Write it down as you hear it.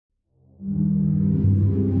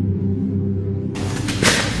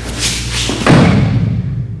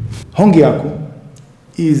Hon Gyaku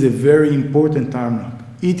is a very important arm lock.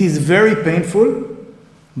 It is very painful,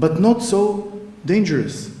 but not so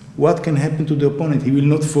dangerous. What can happen to the opponent? He will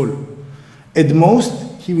not fall. At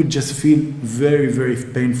most, he will just feel very, very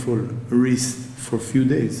painful wrist for a few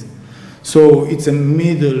days. So it's a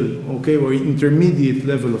middle, okay, or intermediate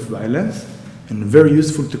level of violence, and a very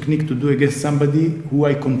useful technique to do against somebody who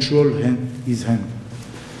I control his hand.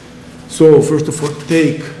 So first of all,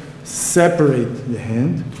 separate the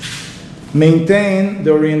hand, maintain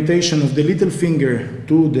the orientation of the little finger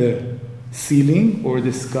to the ceiling or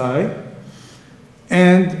the sky,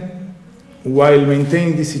 and while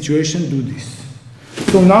maintaining this situation, do this.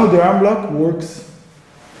 So now the arm lock works,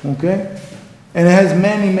 okay? And it has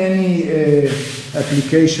many, many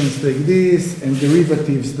applications like this and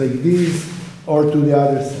derivatives like this or to the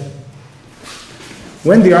other side.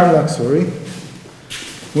 When the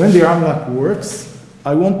arm lock works,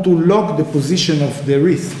 I want to lock the position of the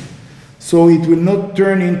wrist so it will not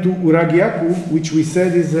turn into uragiaku, which we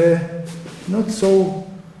said is a not so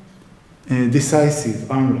decisive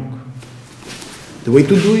arm lock. The way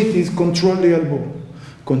to do it is control the elbow.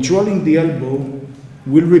 Controlling the elbow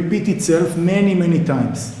will repeat itself many, many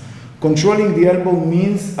times. Controlling the elbow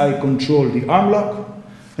means I control the arm lock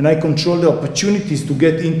and I control the opportunities to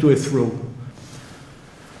get into a throw.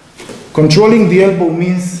 Controlling the elbow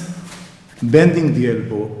means bending the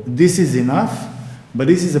elbow. This is enough, but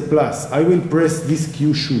this is a plus. I will press this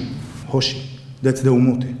kyushu, hoshi. That's the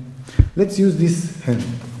omote. Let's use this hand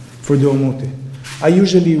for the omote. I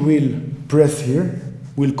usually will press here,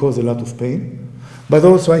 will cause a lot of pain, but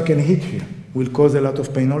also I can hit here, will cause a lot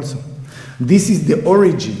of pain also. This is the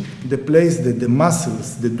origin, the place that the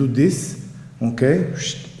muscles that do this, okay,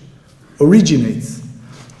 originates.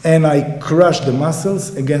 And I crush the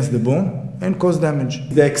muscles against the bone and cause damage.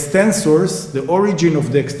 The extensors, the origin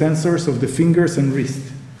of the extensors of the fingers and wrist.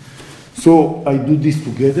 So I do this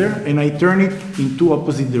together and I turn it in two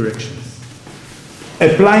opposite directions.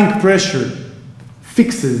 Applying pressure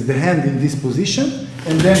fixes the hand in this position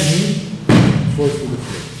and then he falls to the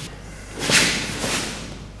floor.